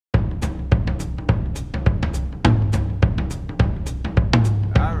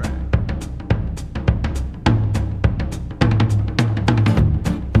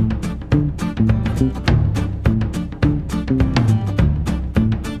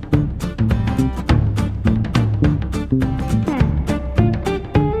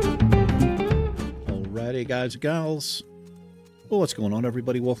guys and gals. Well, what's going on,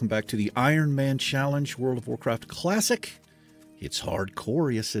 everybody? Welcome back to the Ironman Challenge World of Warcraft Classic. It's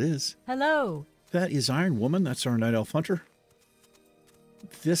hardcore, yes it is. Hello. That is Iron Woman, that's our Night Elf Hunter.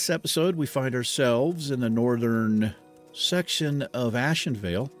 This episode, we find ourselves in the northern section of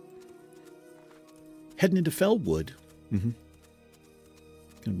Ashenvale, heading into Fellwood. Going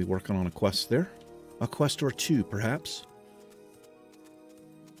to be working on a quest there. A quest or two, perhaps.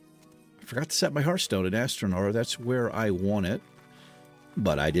 I forgot to set my Hearthstone at Astronar. That's where I want it.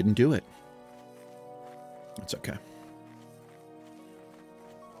 But I didn't do it. That's okay.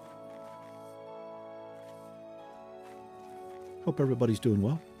 Hope everybody's doing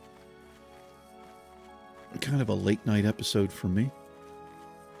well. Kind of a late night episode for me.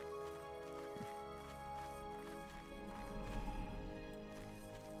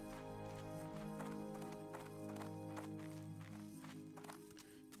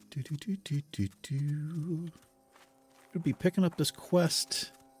 Gonna be picking up this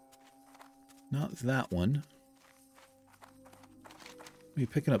quest. Not that one. Be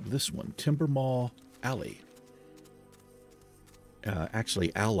picking up this one, Timbermaw Alley.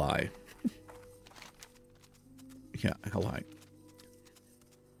 Actually, Ally. Yeah, Ally.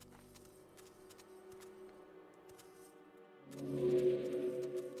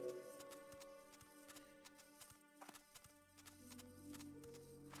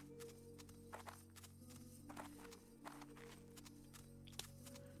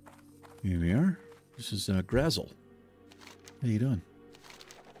 Here we are. This is Grazel. How you doing?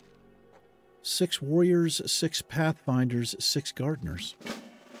 6 warriors, 6 pathfinders, 6 gardeners.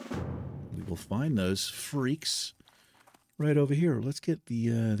 We will find those freaks right over here. Let's get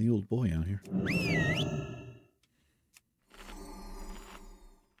the old boy out here.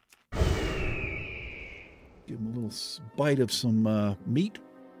 Give him a little bite of some meat.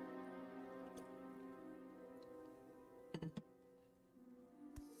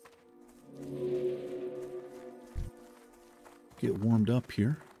 Get warmed up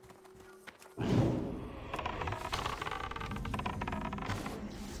here.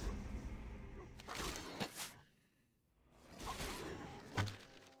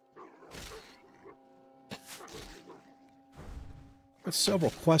 Got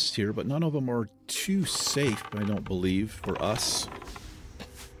several quests here, but none of them are too safe, I don't believe, for us.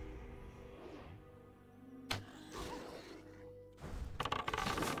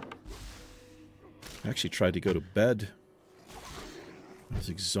 I actually tried to go to bed. I was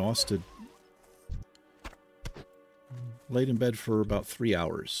exhausted. Laid in bed for about 3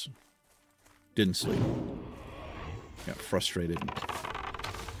 hours. Didn't sleep. Got frustrated.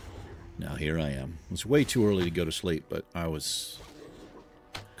 Now here I am. It was way too early to go to sleep, but I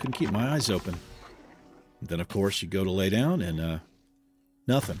couldn't keep my eyes open. Then, of course, you go to lay down and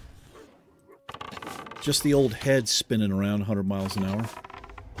nothing. Just the old head spinning around 100 miles an hour.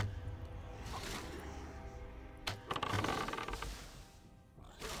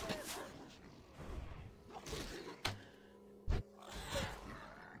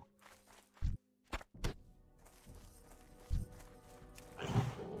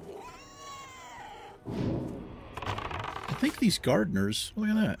 I think these gardeners, look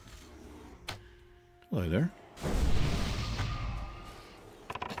at that. Hello there.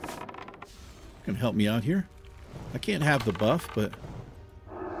 Can help me out here. I can't have the buff, but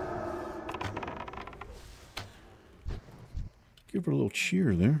give her a little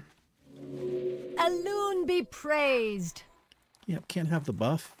cheer there. Alune be praised. Yep, can't have the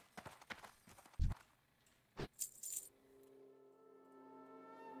buff.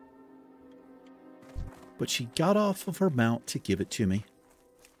 But she got off of her mount to give it to me.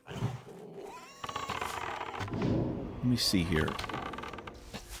 Let me see here.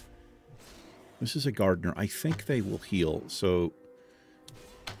 This is a gardener. I think they will heal, so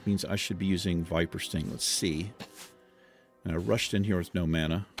means I should be using Viper Sting. Let's see. And I rushed in here with no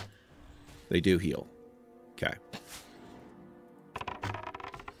mana. They do heal. Okay.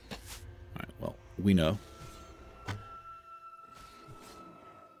 Alright, well, we know.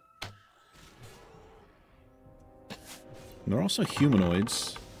 And they're also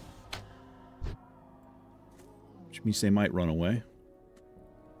humanoids, which means they might run away.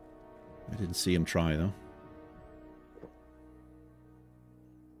 I didn't see him try, though.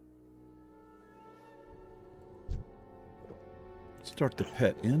 Start the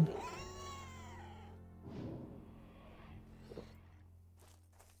pet in.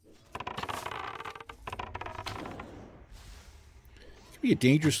 Could be a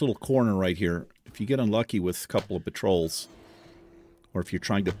dangerous little corner right here. If you get unlucky with a couple of patrols, or if you're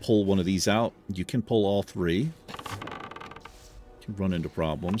trying to pull one of these out, you can pull all 3. You can run into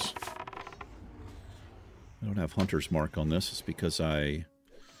problems. I don't have hunter's mark on this. It's because I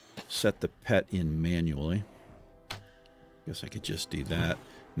set the pet in manually. Guess I could just do that.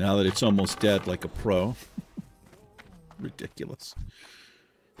 Now that it's almost dead like a pro. Ridiculous.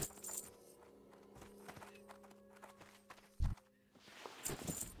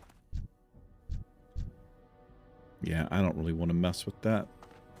 Yeah, I don't really want to mess with that.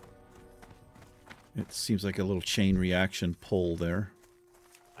 It seems like a little chain reaction pull there.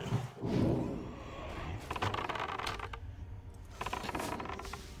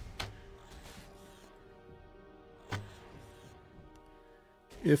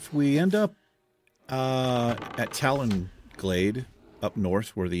 If we end up at Talon Glade, up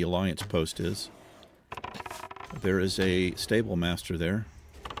north where the Alliance post is, there is a stable master there.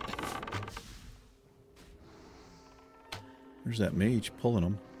 There's that mage pulling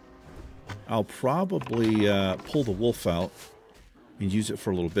them. I'll probably pull the wolf out and use it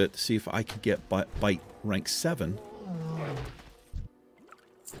for a little bit to see if I can get bite rank 7.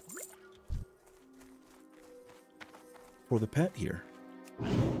 For the pet here.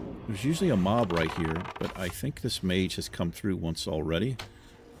 There's usually a mob right here, but I think this mage has come through once already.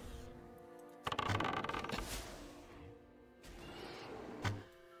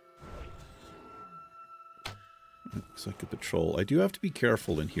 Looks like a patrol. I do have to be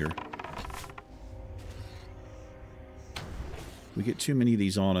careful in here. We get too many of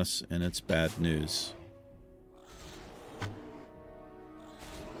these on us, and it's bad news.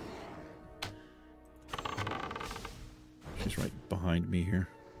 She's right behind me here.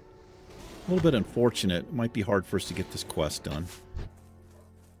 A little bit unfortunate. It might be hard for us to get this quest done.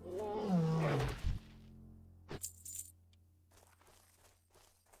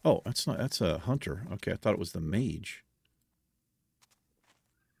 Oh, that's a hunter. Okay, I thought it was the mage.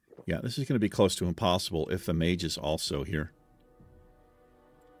 Yeah, this is going to be close to impossible if the mage is also here.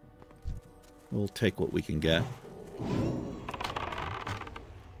 We'll take what we can get.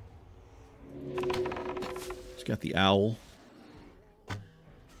 It's got the owl.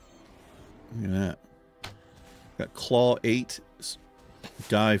 Look at that. Got claw 8,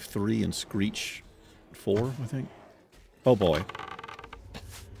 dive 3, and screech 4, I think. Oh boy.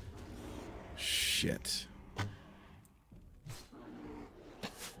 Shit.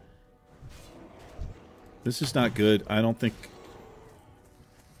 This is not good. I don't think...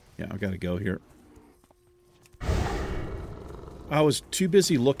 Yeah, I've got to go here. I was too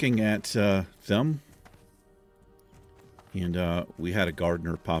busy looking at them. And we had a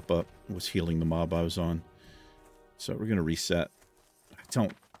gardener pop up. Was healing the mob I was on. So we're going to reset. I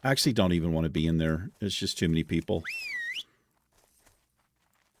actually don't even want to be in there. It's just too many people.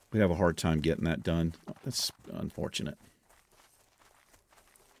 We'd have a hard time getting that done. That's unfortunate.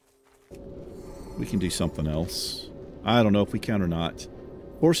 We can do something else. I don't know if we can or not.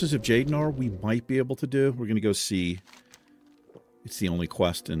 Horses of Jadenar, we might be able to do. We're going to go see. It's the only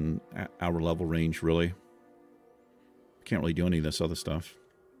quest in our level range, really. Can't really do any of this other stuff.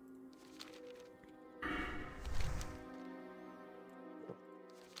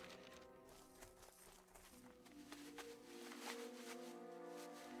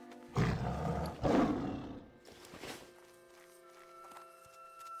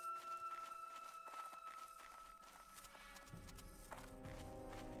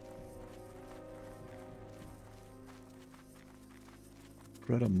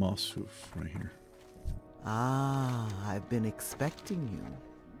 Greta Mosshoof right here. Ah, I've been expecting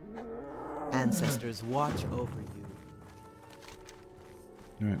you. Ancestors watch over you.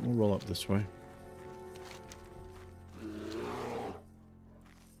 Alright, we'll roll up this way.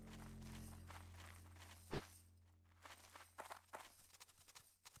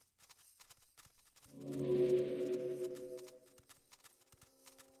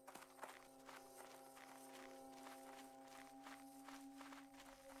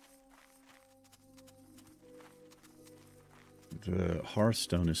 The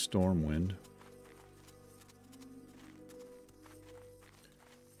Hearthstone is Stormwind.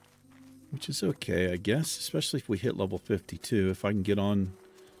 Which is okay, I guess, especially if we hit level 52. If I can get on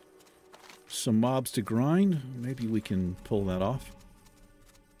some mobs to grind, maybe we can pull that off.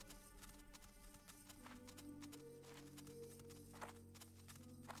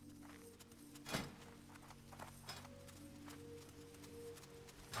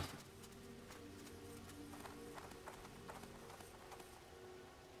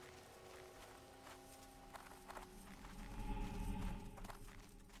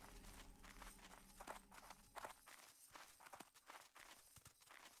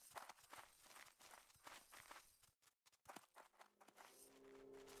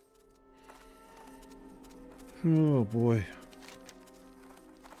 Oh boy.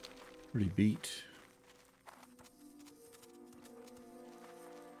 Pretty beat.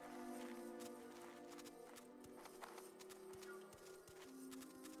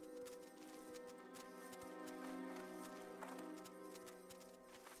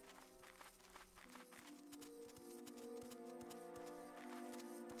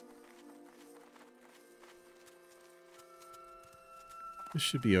 This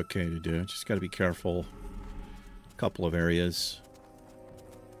should be okay to do. Just got to be careful. A couple of areas.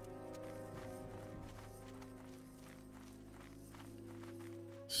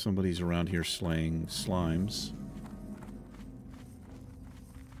 Somebody's around here slaying slimes.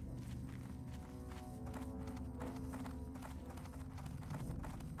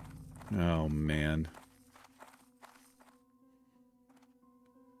 Oh, man.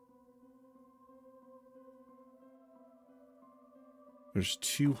 There's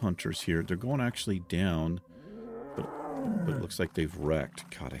 2 hunters here. They're going actually down, but it looks like they've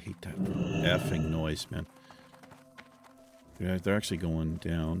wrecked. God, I hate that effing noise, man. Yeah, they're actually going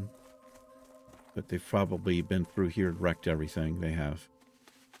down, but they've probably been through here and wrecked everything. They have.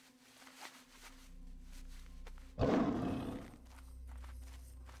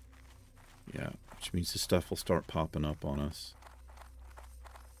 Yeah, which means the stuff will start popping up on us.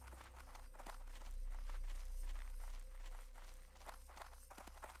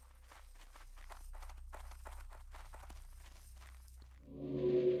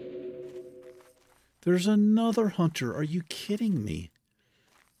 There's another hunter. Are you kidding me?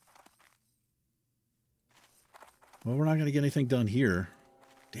 Well, we're not going to get anything done here.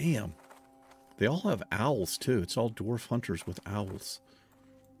 Damn. They all have owls, too. It's all dwarf hunters with owls.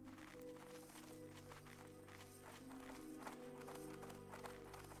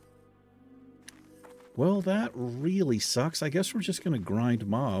 Well, that really sucks. I guess we're just going to grind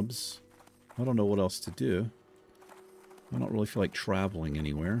mobs. I don't know what else to do. I don't really feel like traveling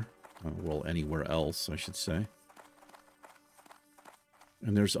anywhere. Well, anywhere else, I should say.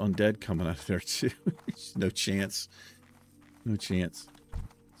 And there's undead coming out of there, too. No chance. No chance.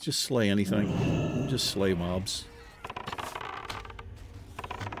 Just slay anything. We'll just slay mobs.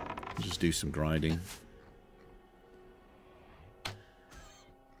 We'll just do some grinding.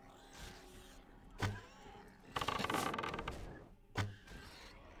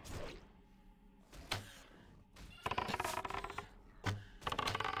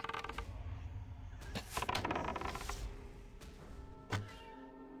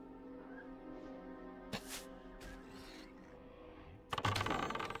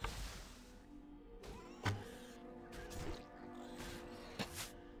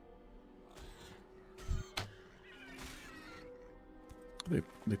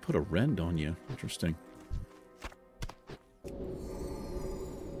 They put a rend on you. Interesting.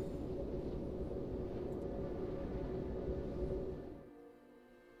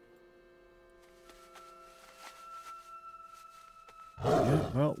 Yeah,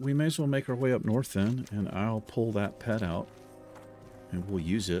 well, we may as well make our way up north then, and I'll pull that pet out, and we'll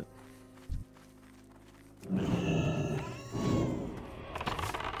use it. And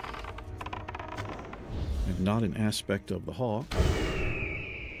not an aspect of the hawk.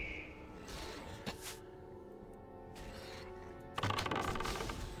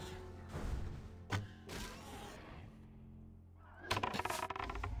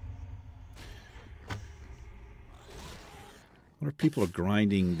 People are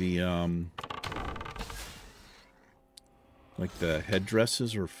grinding the, like the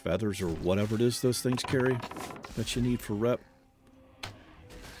headdresses or feathers or whatever it is those things carry that you need for rep.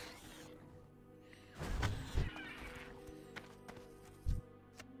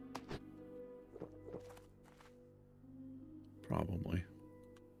 Probably.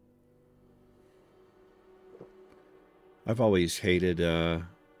 I've always hated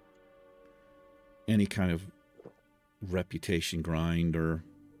any kind of reputation grind, or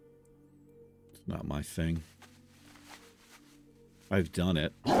it's not my thing. I've done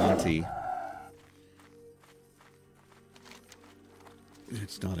it plenty.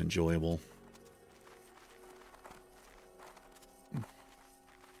 It's not enjoyable.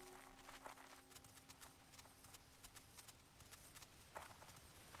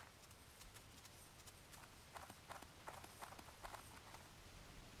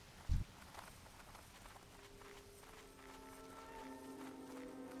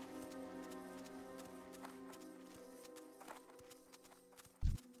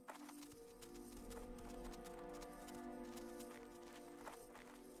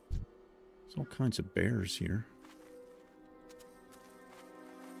 There's all kinds of bears here.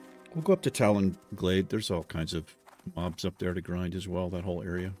 We'll go up to Talon Glade. There's all kinds of mobs up there to grind as well, that whole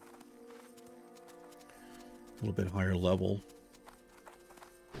area. A little bit higher level.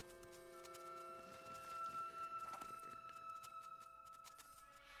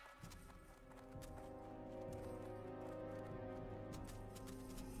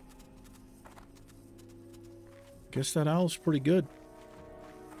 Guess that owl's pretty good.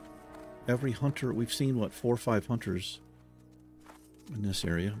 Every hunter, we've seen, what, 4 or 5 hunters in this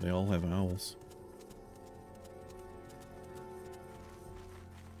area. They all have owls.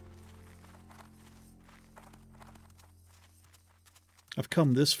 I've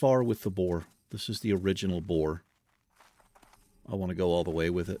come this far with the boar. This is the original boar. I want to go all the way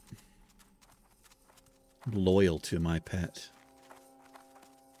with it. I'm loyal to my pet.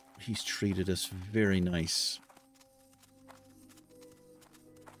 He's treated us very nice.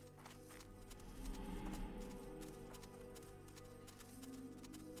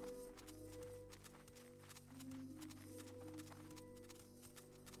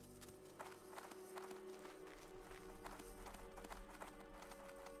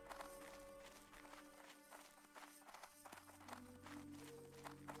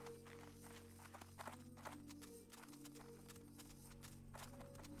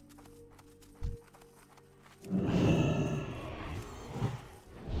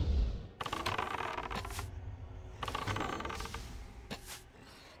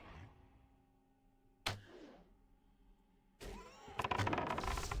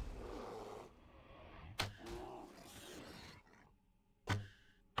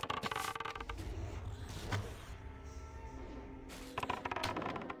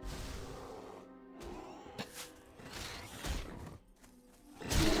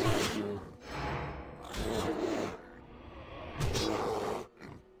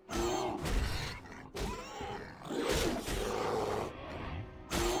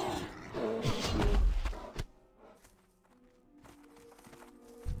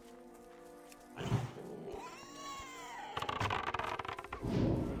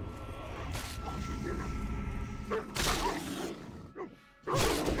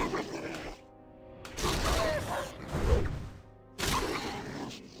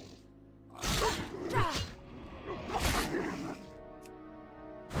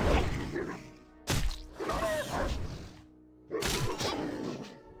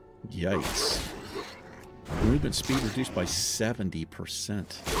 Yikes. Movement speed reduced by 70%.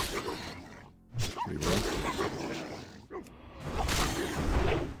 Pretty rough.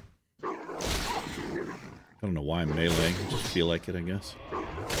 I don't know why I'm meleeing. I just feel like it, I guess.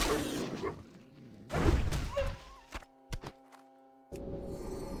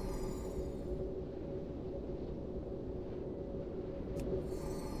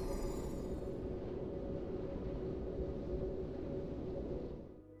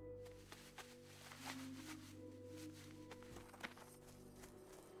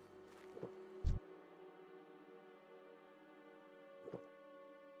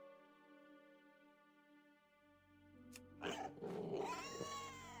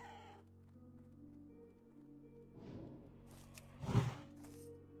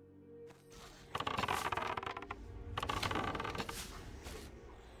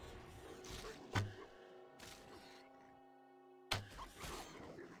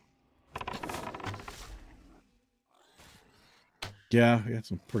 Yeah, we had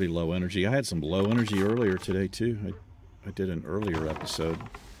some pretty low energy. I had some low energy earlier today, too. I did an earlier episode.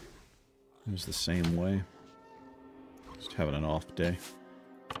 It was the same way. Just having an off day.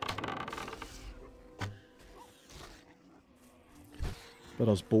 But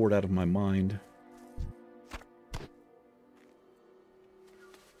I was bored out of my mind.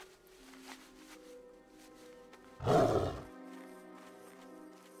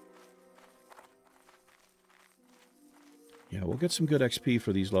 Yeah, we'll get some good XP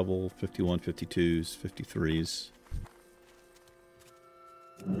for these level 51, 52s, 53s.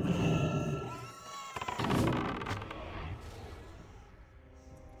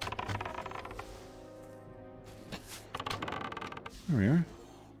 There we are.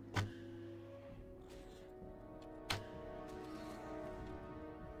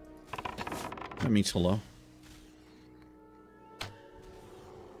 That means hello.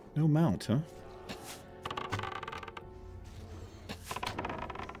 No mount, huh?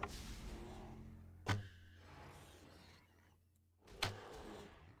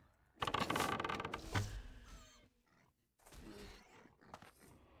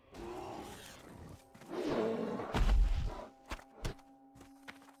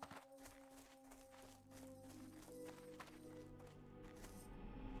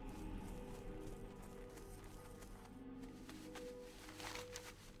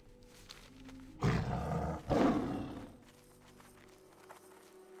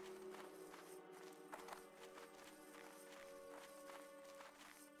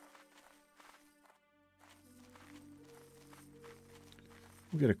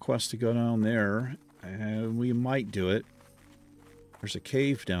 We'll get a quest to go down there, and we might do it. There's a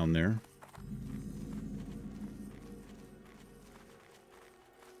cave down there.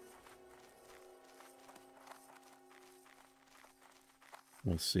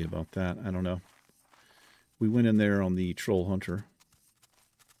 We'll see about that. I don't know. We went in there on the Troll Hunter.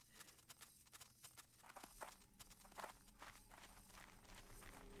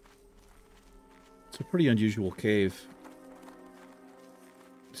 a pretty unusual cave.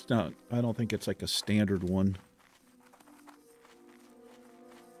 It's not, I don't think it's like a standard one.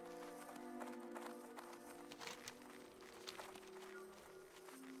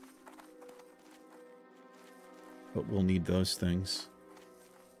 But we'll need those things.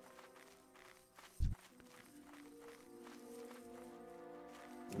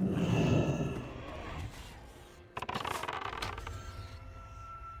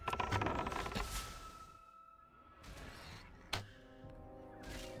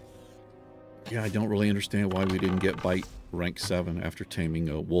 Yeah, I don't really understand why we didn't get bite rank 7 after taming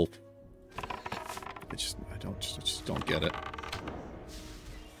a wolf. I just don't get it.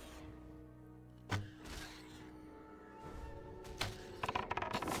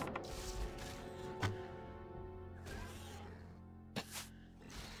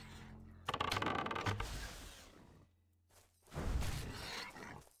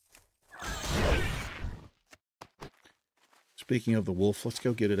 Speaking of the wolf, let's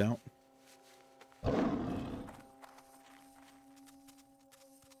go get it out.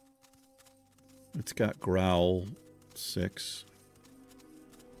 It's got growl 6.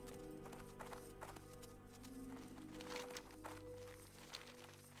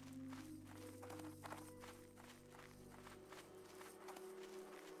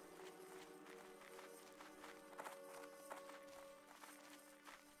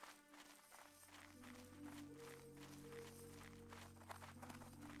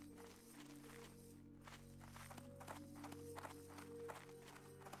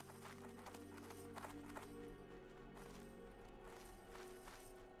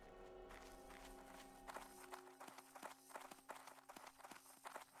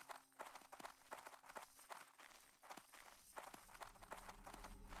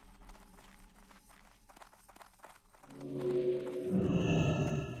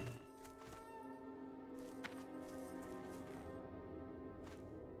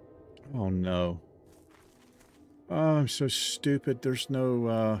 Oh no. Oh, I'm so stupid. There's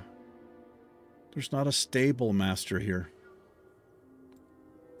no, there's not a stable master here.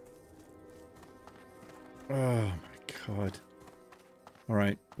 Oh my god.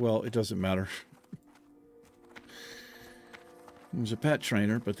 Alright, well, it doesn't matter. There's a pet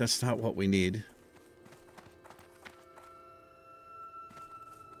trainer, but that's not what we need.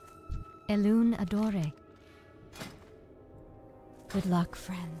 Elun Adore. Good luck,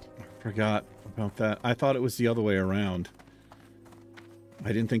 friend. Forgot about that. I thought it was the other way around. I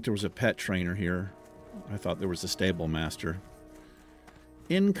didn't think there was a pet trainer here. I thought there was a stable master.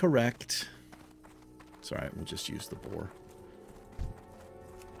 Incorrect. It's alright, we'll just use the boar.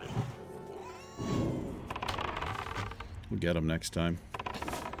 We'll get him next time.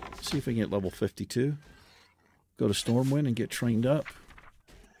 See if we can get level 52. Go to Stormwind and get trained up.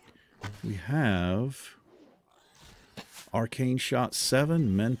 We have Arcane Shot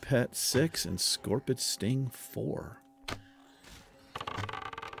 7, Menpet 6, and Scorpid Sting 4.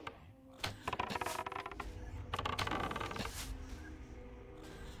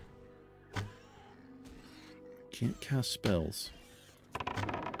 Can't cast spells.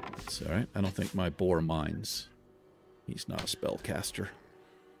 It's alright. I don't think my boar minds. He's not a spellcaster.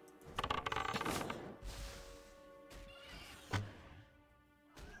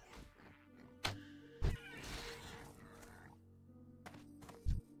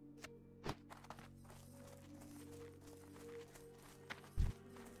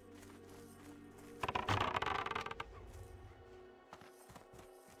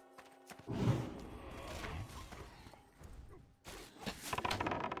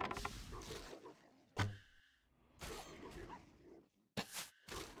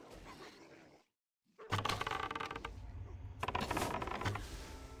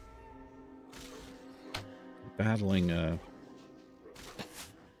 Battling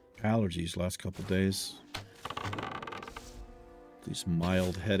allergies last couple days. These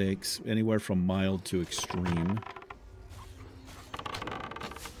mild headaches, anywhere from mild to extreme.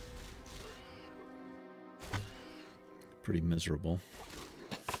 Pretty miserable.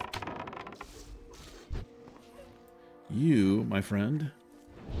 You, my friend,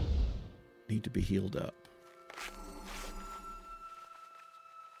 need to be healed up.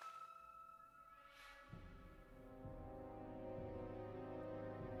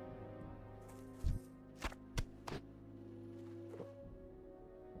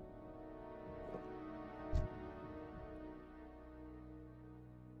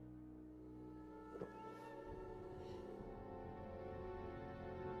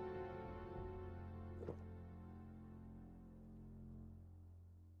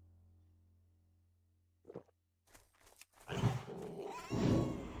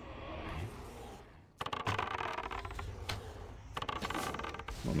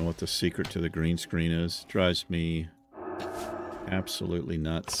 know what the secret to the green screen is. Drives me absolutely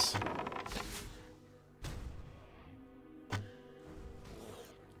nuts.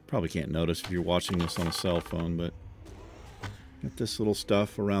 Probably can't notice if you're watching this on a cell phone, but got this little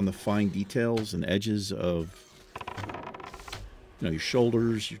stuff around the fine details and edges of, you know, your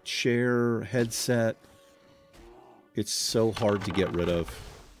shoulders, your chair, headset. It's so hard to get rid of.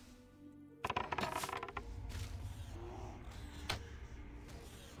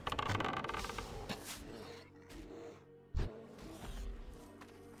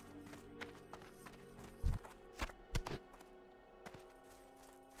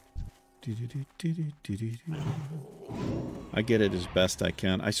 I get it as best I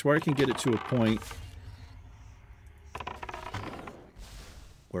can. I swear I can get it to a point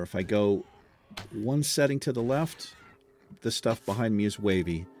where if I go one setting to the left, the stuff behind me is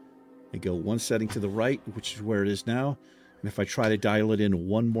wavy. I go one setting to the right, which is where it is now, and if I try to dial it in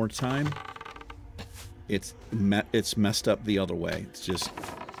one more time, it's messed up the other way. It's just...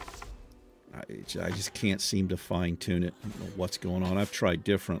 I just can't seem to fine-tune it. I don't know what's going on. I've tried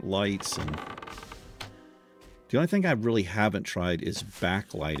different lights, and the only thing I really haven't tried is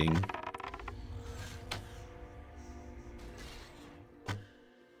backlighting.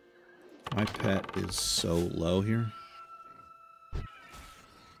 My pet is so low here.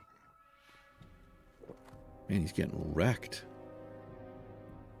 Man, he's getting wrecked.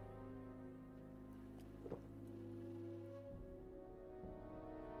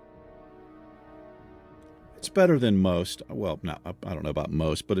 It's better than most. Well, not, I don't know about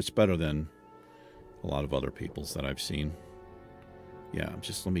most, but it's better than a lot of other people's that I've seen. Yeah,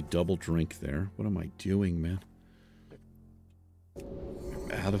 just let me double drink there. What am I doing, man?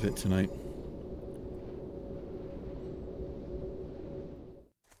 I'm out of it tonight.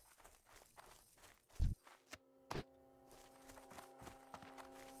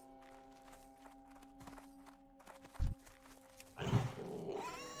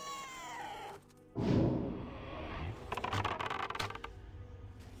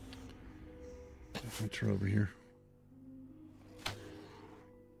 Hunter over here.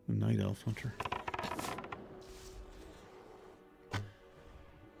 A night elf hunter.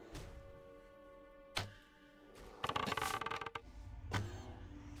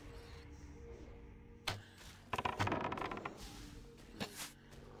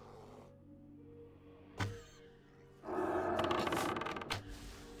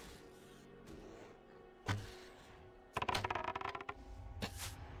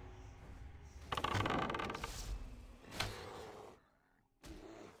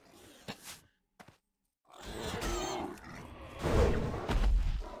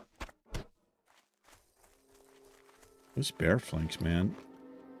 Those bear flanks, man.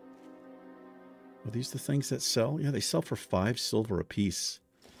 Are these the things that sell? Yeah, they sell for 5 silver a piece.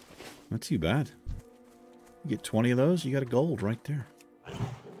 Not too bad. You get 20 of those, you got a gold right there.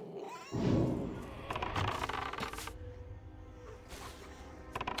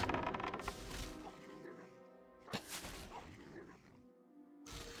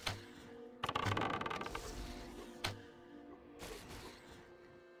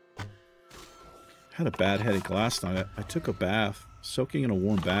 Had a bad headache last night. I took a bath. Soaking in a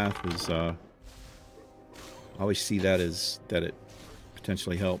warm bath is, I always see that as that it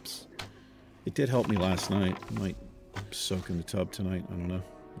potentially helps. It did help me last night. I might soak in the tub tonight. I don't know.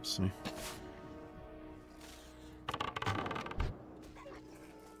 Let's see.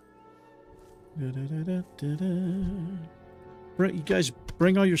 You guys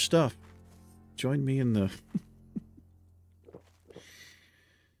bring all your stuff. Join me in the...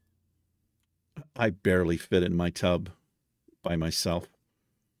 I barely fit in my tub by myself.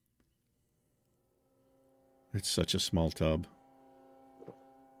 It's such a small tub.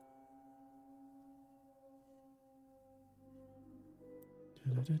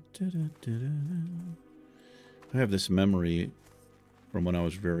 I have this memory from when I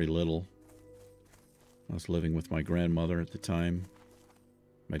was very little. I was living with my grandmother at the time,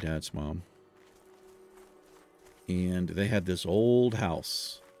 my dad's mom. And they had this old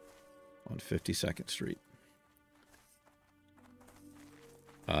house on 52nd Street,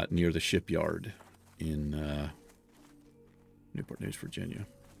 near the shipyard in Newport News, Virginia.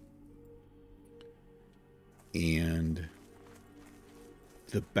 And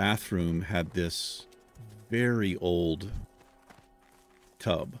the bathroom had this very old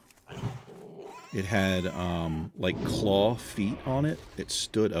tub. It had like claw feet on it. It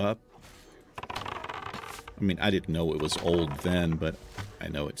stood up. I mean, I didn't know it was old then, but I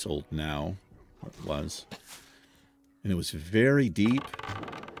know it's old now. It was. And it was very deep.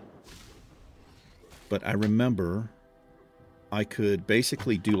 But I remember I could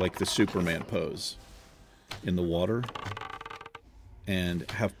basically do like the Superman pose in the water and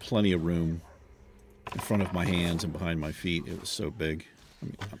have plenty of room in front of my hands and behind my feet. It was so big. I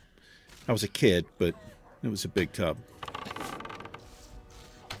mean, I was a kid, but it was a big tub.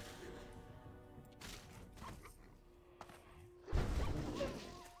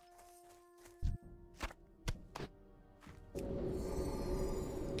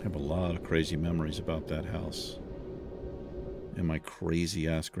 I have a lot of crazy memories about that house and my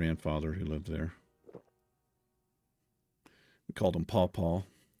crazy-ass grandfather who lived there. We called him Paw Paw.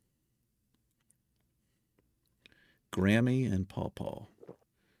 Grammy and Paw Paw.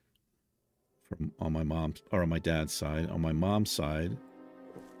 From on my mom's or on my dad's side. On my mom's side,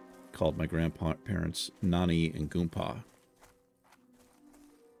 called my grandparents Nani and Goompa.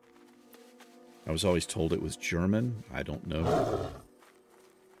 I was always told it was German. I don't know.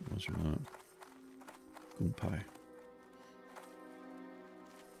 It was or not. Goompa.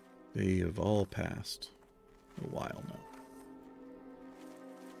 They have all passed a while now.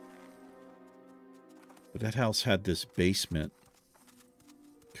 But that house had this basement.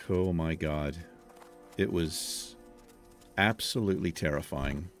 Oh my God. It was absolutely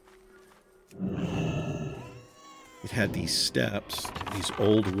terrifying. It had these steps, these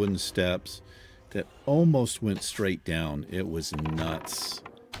old wooden steps that almost went straight down. It was nuts.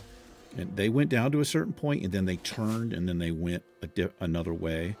 And they went down to a certain point and then they turned and then they went another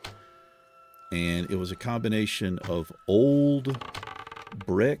way. And it was a combination of old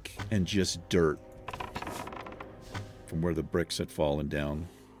brick and just dirt from where the bricks had fallen down.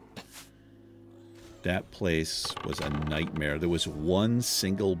 That place was a nightmare. There was one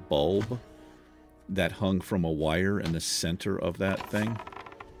single bulb that hung from a wire in the center of that thing.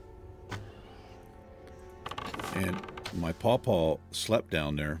 And my pawpaw slept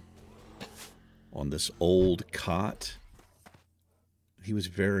down there on this old cot. He was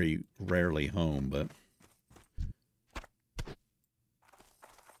very rarely home, but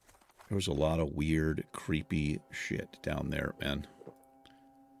there was a lot of weird, creepy shit down there, man.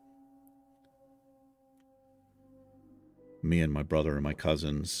 Me and my brother and my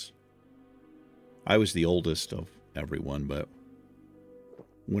cousins. I was the oldest of everyone, but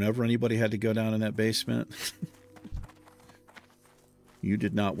whenever anybody had to go down in that basement, you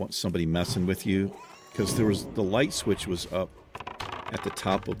did not want somebody messing with you, because there was the light switch was up at the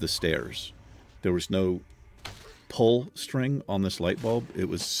top of the stairs. There was no pull string on this light bulb. It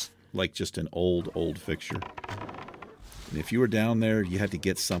was like just an old fixture. And if you were down there, you had to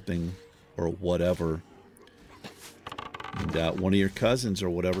get something or whatever. And one of your cousins or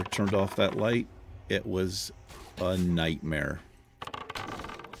whatever turned off that light. It was a nightmare.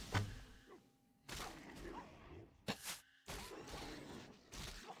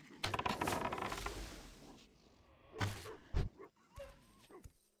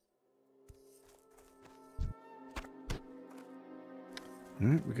 All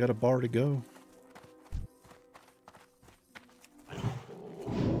right, we got a bar to go.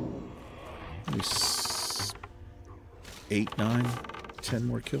 Maybe 8, 9, 10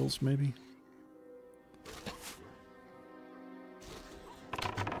 more kills, maybe.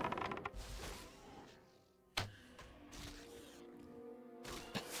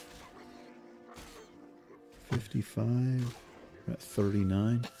 At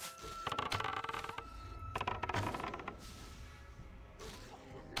 39.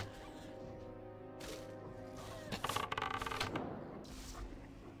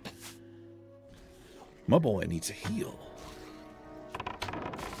 My boy needs a heal.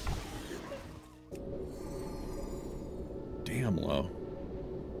 Damn low.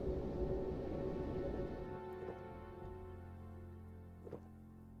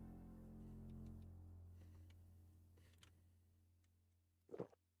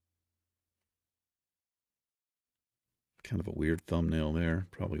 Kind of a weird thumbnail there.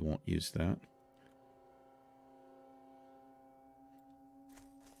 Probably won't use that.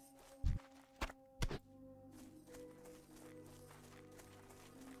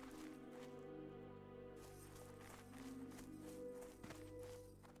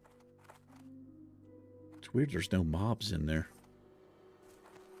 It's weird there's no mobs in there.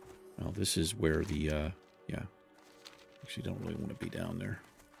 Well, this is where the, yeah. Actually, don't really want to be down there.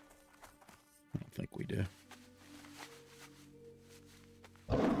 I don't think we do.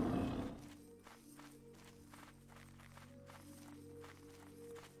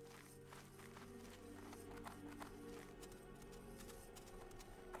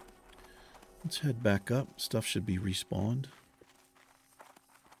 Let's head back up. Stuff should be respawned.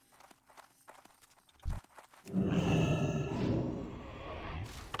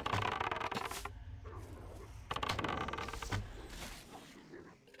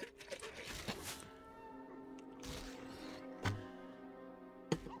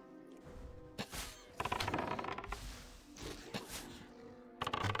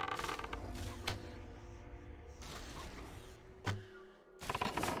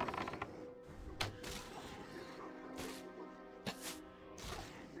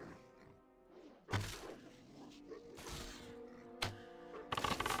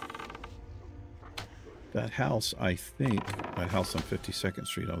 That house, I think, that house on 52nd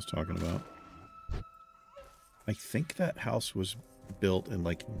Street I was talking about, I think that house was built in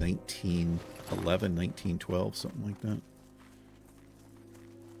like 1911, 1912, something like that.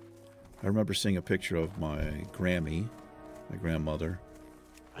 I remember seeing a picture of my Grammy, my grandmother,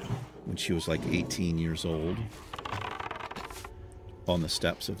 when she was like 18 years old, on the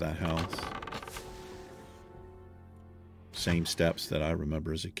steps of that house. Same steps that I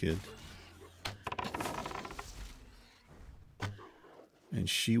remember as a kid. And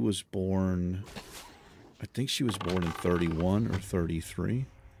she was born, I think she was born in 31 or 33.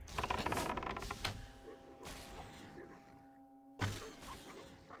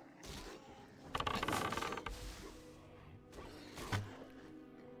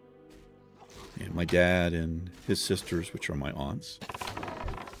 And my dad and his sisters, which are my aunts,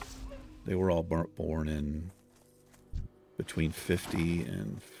 they were all born in between 50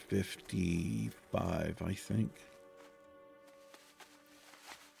 and 55, I think.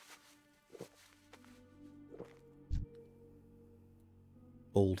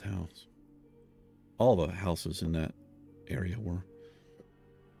 Old house. All the houses in that area were.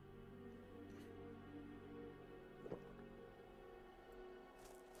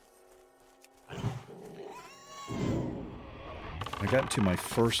 I got into my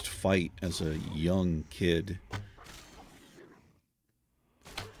first fight as a young kid,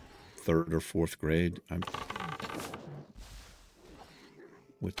 3rd or 4th grade.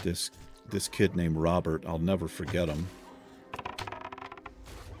 With this kid named Robert. I'll never forget him.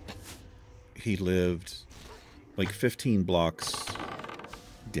 He lived like 15 blocks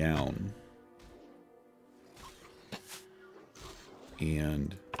down.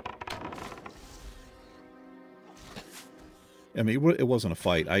 And I mean, it wasn't a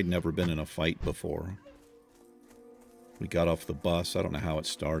fight. I'd never been in a fight before. We got off the bus. I don't know how it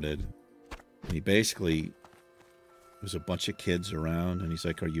started. And he basically, there was a bunch of kids around, and he's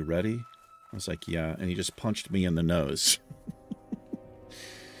like, "Are you ready?" I was like, "Yeah." And he just punched me in the nose.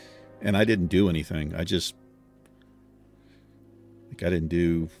 And I didn't do anything. I just, like, I didn't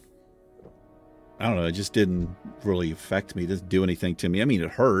do, I don't know, it just didn't really affect me. It didn't do anything to me. I mean, it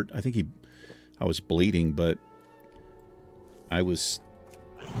hurt. I think I was bleeding, but I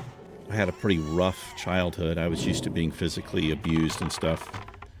had a pretty rough childhood. I was used to being physically abused and stuff.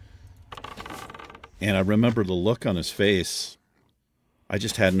 And I remember the look on his face. I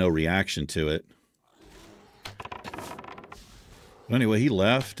just had no reaction to it. Anyway, he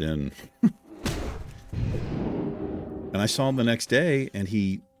left, and I saw him the next day, and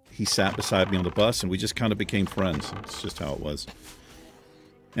he sat beside me on the bus, and we just kind of became friends. It's just how it was.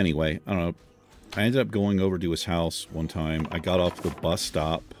 Anyway, I don't know. I ended up going over to his house one time. I got off the bus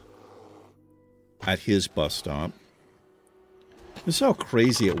stop at his bus stop. This is how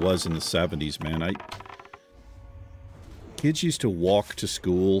crazy it was in the 70s, man. Kids used to walk to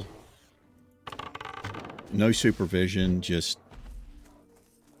school. No supervision, just...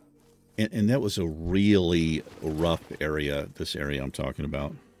 And that was a really rough area, this area I'm talking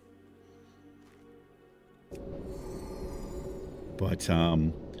about. But,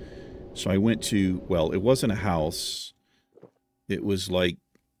 so I went to, well, it wasn't a house. It was like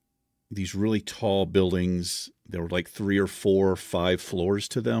these really tall buildings. There were like 3 or 4 or 5 floors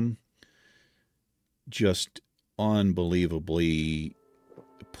to them. Just unbelievably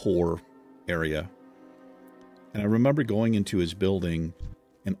poor area. And I remember going into his building,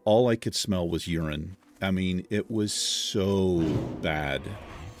 and all I could smell was urine. I mean, it was so bad.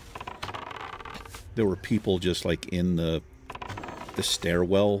 There were people just like in the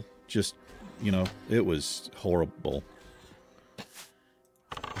stairwell, just, you know, it was horrible.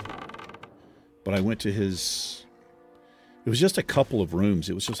 But I went to his, it was just a couple of rooms.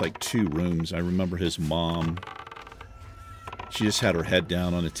 It was just like 2 rooms. I remember his mom, she just had her head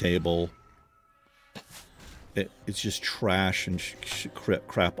down on a table. It's just trash and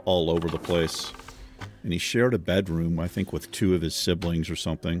crap all over the place. And he shared a bedroom, I think, with 2 of his siblings or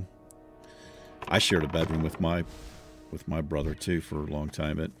something. I shared a bedroom with my brother too for a long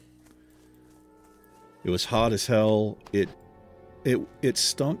time. It was hot as hell. It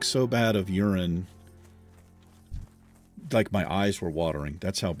stunk so bad of urine, like my eyes were watering.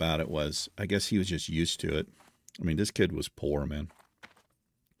 That's how bad it was. I guess he was just used to it. I mean, this kid was poor, man.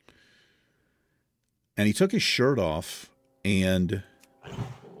 And he took his shirt off, and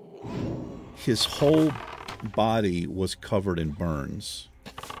his whole body was covered in burns.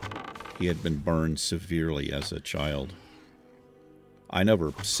 He had been burned severely as a child. I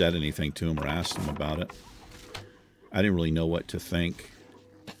never said anything to him or asked him about it. I didn't really know what to think.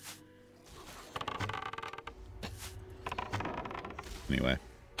 Anyway,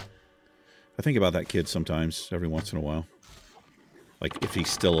 I think about that kid sometimes, every once in a while. Like, if he's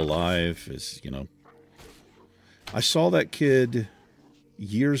still alive, you know. I saw that kid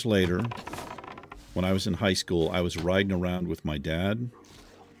years later when I was in high school. I was riding around with my dad.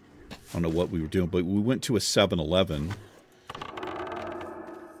 I don't know what we were doing, but we went to a 7-Eleven.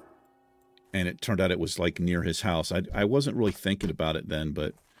 And it turned out it was, like, near his house. I wasn't really thinking about it then,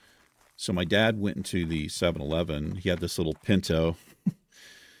 but... So my dad went into the 7-Eleven. He had this little Pinto.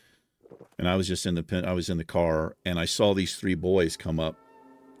 And I was just in the car, and I saw these 3 boys come up,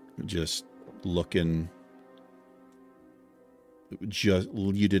 just looking...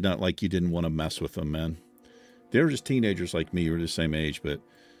 you didn't want to mess with them, man. They were just teenagers like me. You were the same age, but...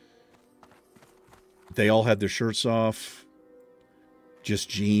 They all had their shirts off. Just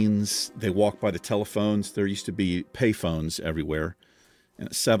jeans. They walked by the telephones. There used to be payphones everywhere. And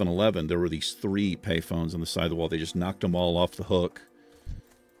at 7-Eleven, there were these 3 payphones on the side of the wall. They just knocked them all off the hook.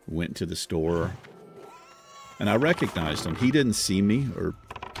 Went to the store. And I recognized him. He didn't see me,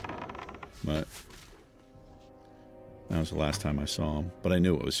 but that was the last time I saw him. But I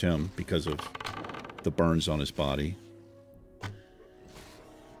knew it was him because of the burns on his body.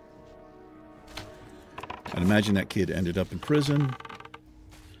 I'd imagine that kid ended up in prison.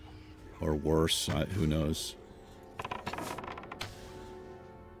 Or worse, who knows. I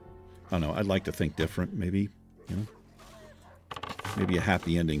don't know. I'd like to think different, maybe. You know, maybe a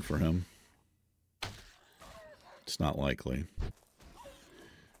happy ending for him. It's not likely.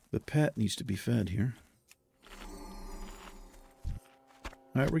 The pet needs to be fed here.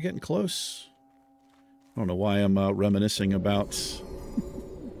 All right, we're getting close. I don't know why I'm reminiscing about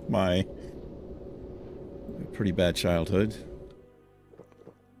my pretty bad childhood.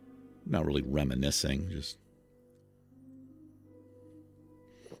 Not really reminiscing, just...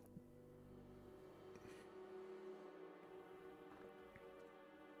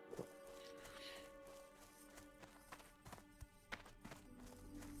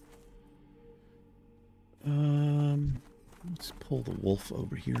 Let's pull the wolf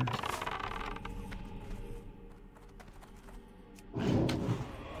over here. A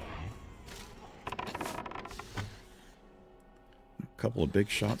couple of big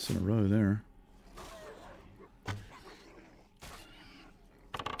shots in a row there.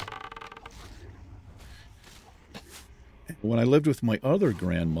 When I lived with my other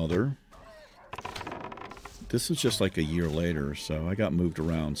grandmother, this was just like a year later, so I got moved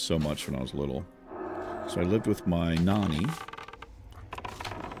around so much when I was little. So I lived with my nanny.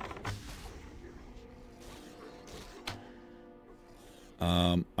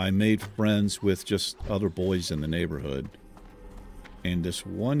 I made friends with just other boys in the neighborhood. And this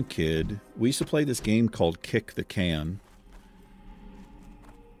one kid, we used to play this game called Kick the Can.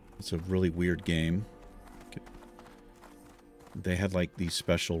 It's a really weird game. They had like these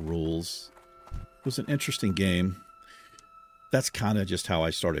special rules. It was an interesting game. That's kind of just how I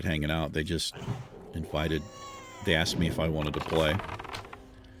started hanging out. They just they asked me if I wanted to play.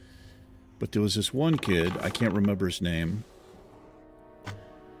 But there was this one kid, I can't remember his name.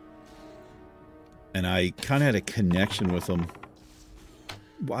 And I kind of had a connection with him.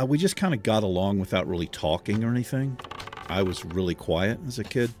 We just kind of got along without really talking or anything. I was really quiet as a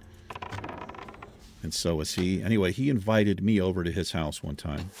kid. And so was he. Anyway, he invited me over to his house one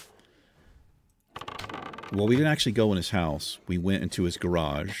time. Well, we didn't actually go in his house. We went into his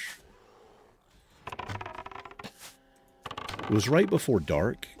garage. It was right before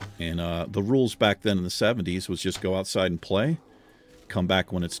dark. And the rules back then in the 70s was just go outside and play. Come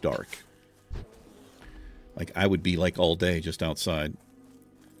back when it's dark. Like, I would be like all day just outside.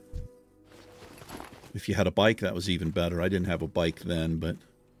 If you had a bike, that was even better. I didn't have a bike then, but...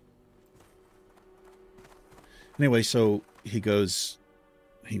 Anyway, so he was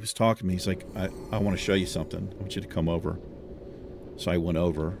talking to me. He's like, I want to show you something. I want you to come over. So I went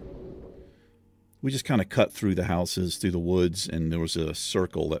over. We just kind of cut through the houses, through the woods, and there was a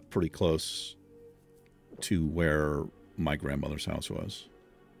circle that pretty close to where my grandmother's house was.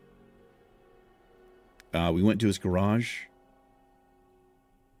 We went to his garage.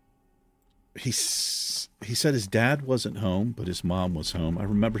 He said his dad wasn't home, but his mom was home. I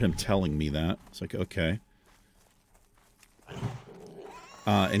remember him telling me that. It's like, okay.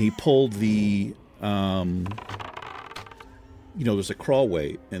 And he pulled the, there's a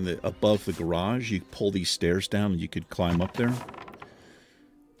crawlway above the garage. You pull these stairs down and you could climb up there.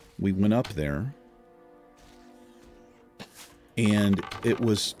 We went up there. And it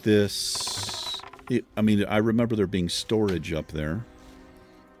was I remember there being storage up there.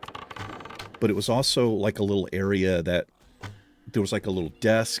 But it was also like a little area that there was like a little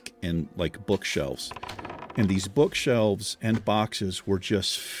desk and like bookshelves. And these bookshelves and boxes were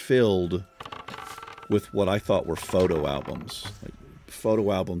just filled with what I thought were photo albums. Like,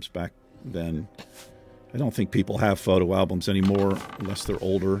 photo albums back then, I don't think people have photo albums anymore unless they're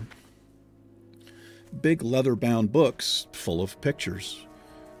older. Big leather-bound books full of pictures.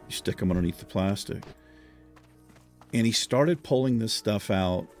 You stick them underneath the plastic. And he started pulling this stuff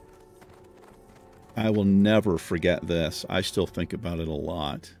out. I will never forget this. I still think about it a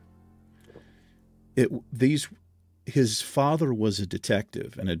lot. His father was a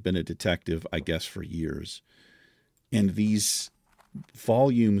detective and had been a detective, I guess, for years. And these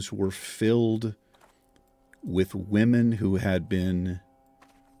volumes were filled with women who had been,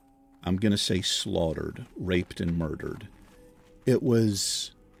 I'm going to say, slaughtered, raped, and murdered. It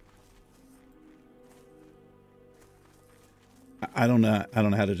was, I don't know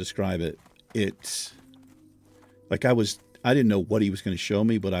how to describe it. It's like I didn't know what he was going to show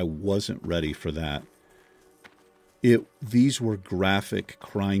me, but I wasn't ready for that. These were graphic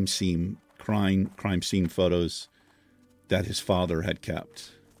crime scene photos that his father had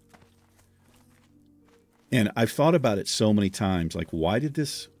kept. And I've thought about it so many times, like, why did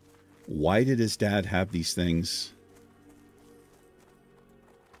his dad have these things?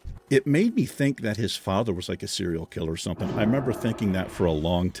 It made me think that his father was like a serial killer or something. I remember thinking that for a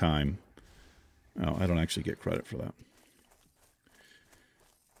long time. Oh, I don't actually get credit for that.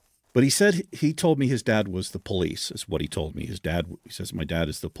 But he told me his dad was the police, is what he told me. He says, my dad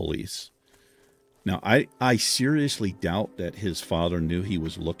is the police. Now, I seriously doubt that his father knew he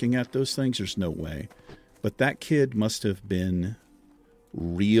was looking at those things. There's no way. But that kid must have been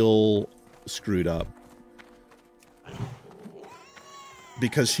real screwed up.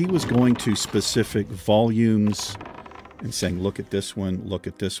 Because he was going to specific volumes and saying, look at this one, look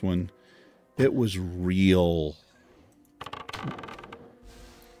at this one. It was real.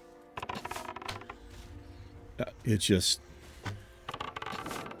 It just,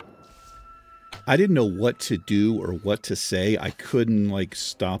 I didn't know what to do or what to say. I couldn't like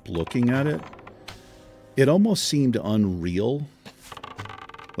stop looking at it. It almost seemed unreal.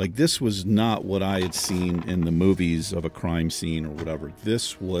 Like this was not what I had seen in the movies of a crime scene or whatever.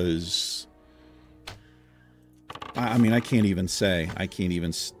 This was, I mean, I can't even say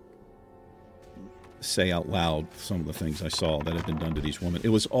out loud some of the things I saw that had been done to these women. It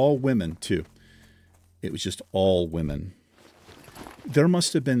was all women too. It was just all women. There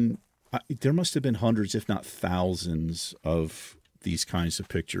must have been hundreds, if not thousands, of these kinds of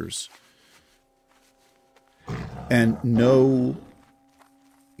pictures. And no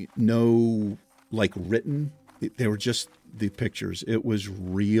like written. They were just the pictures. It was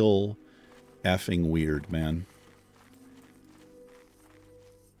real effing weird, man.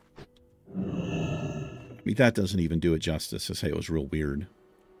 I mean, that doesn't even do it justice to say it was real weird.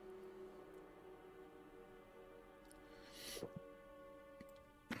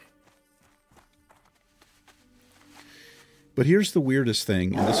 But here's the weirdest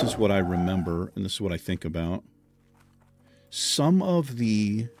thing, and this is what I remember, and this is what I think about. Some of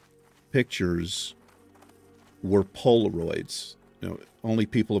the pictures were Polaroids. You know, only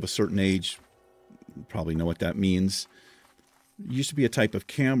people of a certain age probably know what that means. It used to be a type of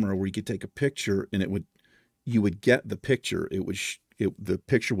camera where you could take a picture, and you would get the picture. The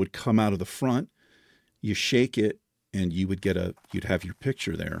picture would come out of the front. You shake it, and you'd have your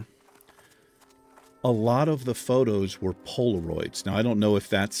picture there. A lot of the photos were Polaroids. Now, I don't know if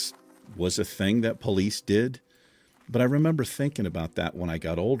that was a thing that police did, but I remember thinking about that when I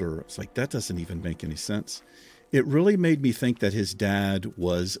got older. It's like, that doesn't even make any sense. It really made me think that his dad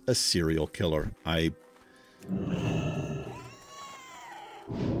was a serial killer.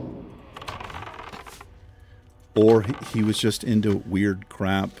 Or he was just into weird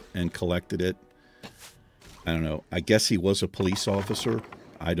crap and collected it. I don't know. I guess he was a police officer.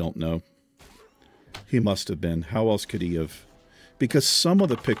 I don't know. He must have been. How else could he have? Because some of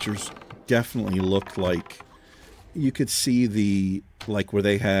the pictures definitely looked like you could see where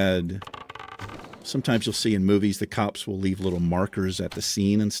they had, sometimes you'll see in movies, the cops will leave little markers at the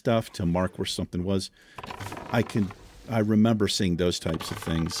scene and stuff to mark where something was. I remember seeing those types of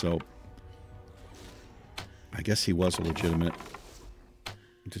things. So I guess he was a legitimate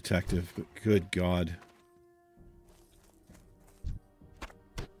detective, but good God.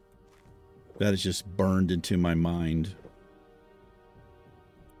 That is just burned into my mind.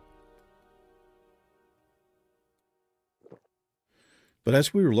 But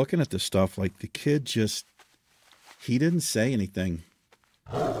as we were looking at this stuff, like the kid he didn't say anything.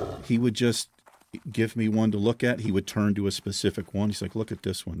 He would just give me one to look at. He would turn to a specific one. He's like, look at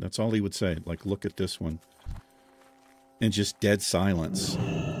this one. That's all he would say. Like, look at this one. And just dead silence.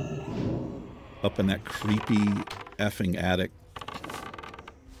 Up in that creepy effing attic.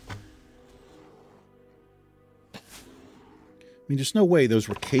 mean, there's no way those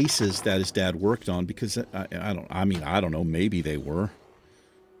were cases that his dad worked on, because I don't know. Maybe they were.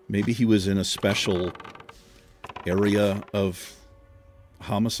 Maybe he was in a special area of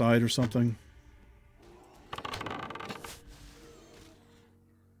homicide or something.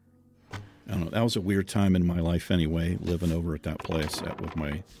 I don't know. That was a weird time in my life anyway, living over at that place with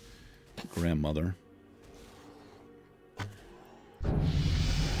my grandmother.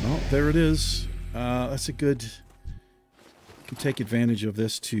 Well, there it is. That's a good... can take advantage of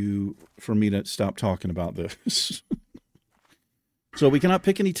this for me to stop talking about this. So we cannot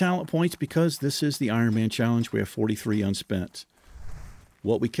pick any talent points because this is the Ironman Challenge. We have 43 unspent.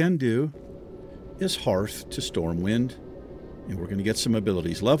 What we can do is Hearth to Stormwind. And we're going to get some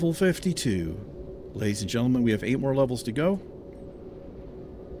abilities. Level 52. Ladies and gentlemen, we have 8 more levels to go.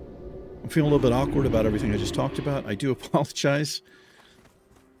 I'm feeling a little bit awkward about everything I just talked about. I do apologize.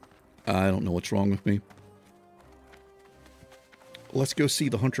 I don't know what's wrong with me. Let's go see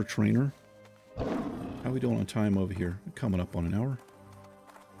the Hunter Trainer. How are we doing on time over here? Coming up on an hour.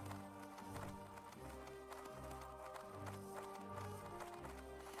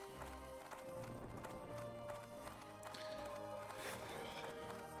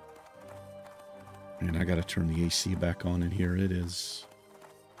 And I got to turn the AC back on in here. It is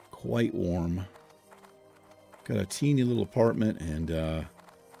quite warm. Got a teeny little apartment, and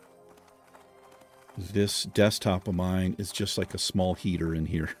this desktop of mine is just like a small heater in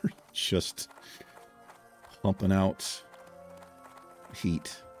here. Just pumping out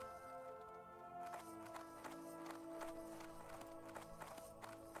heat.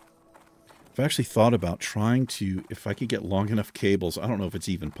 I've actually thought about trying to, if I could get long enough cables, I don't know if it's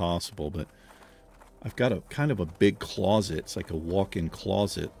even possible, but I've got a kind of a big closet. It's like a walk-in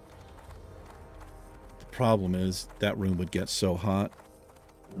closet. The problem is that room would get so hot.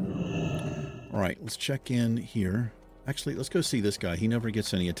 All right, let's check in here. Actually, let's go see this guy. He never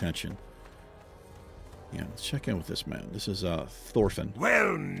gets any attention. Yeah, let's check in with this man. This is Thorfinn.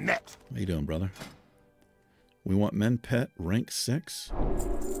 Well met. How you doing, brother? We want Men Pet rank 6.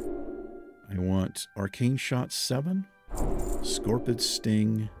 I want Arcane Shot 7. Scorpid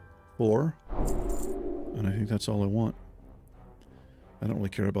Sting 4. And I think that's all I want. I don't really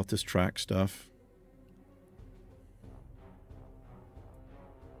care about this track stuff.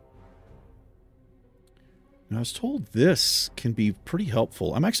 Now, I was told this can be pretty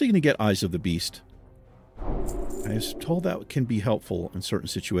helpful. I'm actually going to get Eyes of the Beast. I was told that can be helpful in certain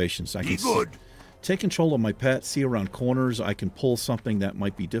situations. I can take control of my pet, see around corners. I can pull something that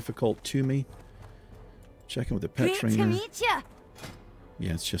might be difficult to me. Checking with the pet trainer. To meet you.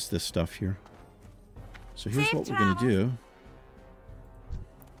 Yeah, it's just this stuff here. So here's what we're going to do.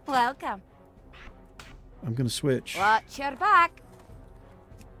 Welcome. I'm going to switch. Watch your back.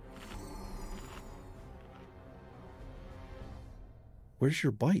 Where's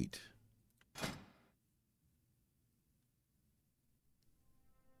your bite?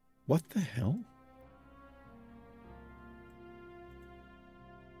 What the hell?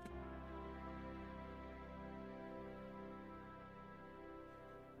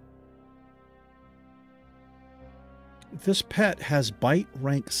 This pet has bite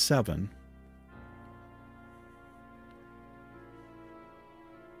rank 7.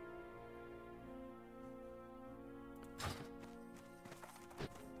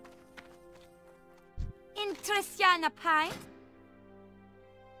 Interestiana pie.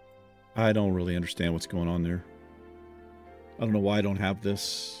 I don't really understand what's going on there. I don't know why I don't have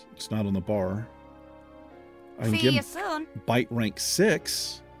this. It's not on the bar. I can See give you him soon. bite rank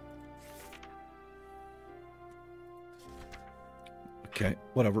 6. Okay,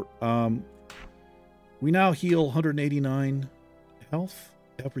 whatever. We now heal 189 health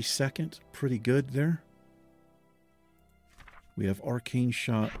every second. Pretty good there. We have Arcane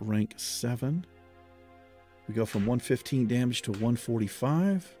Shot rank 7. We go from 115 damage to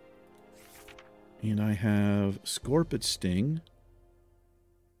 145. And I have Scorpid Sting.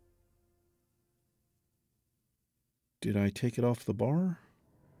 Did I take it off the bar?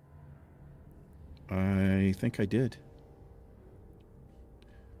 I think I did.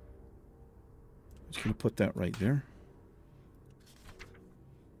 Just going to put that right there.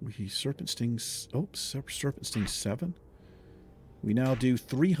 We Serpent Stings. Oh, Serpent Sting 7. We now do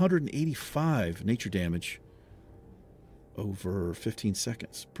 385 nature damage over 15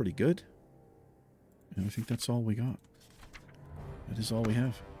 seconds. Pretty good. And I think that's all we got. That is all we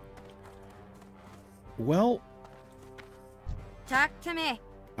have. Well, Talk to me.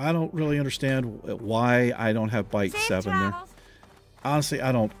 I don't really understand why I don't have bite Safe 7 there. travels. Honestly,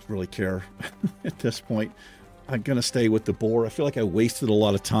 I don't really care at this point. I'm going to stay with the boar. I feel like I wasted a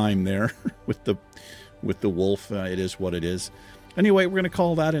lot of time there with the wolf. It is what it is. Anyway, we're going to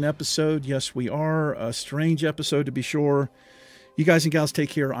call that an episode. Yes, we are. A strange episode, to be sure. You guys and gals take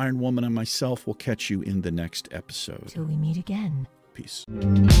care. Iron Woman and myself will catch you in the next episode. Till we meet again. Peace.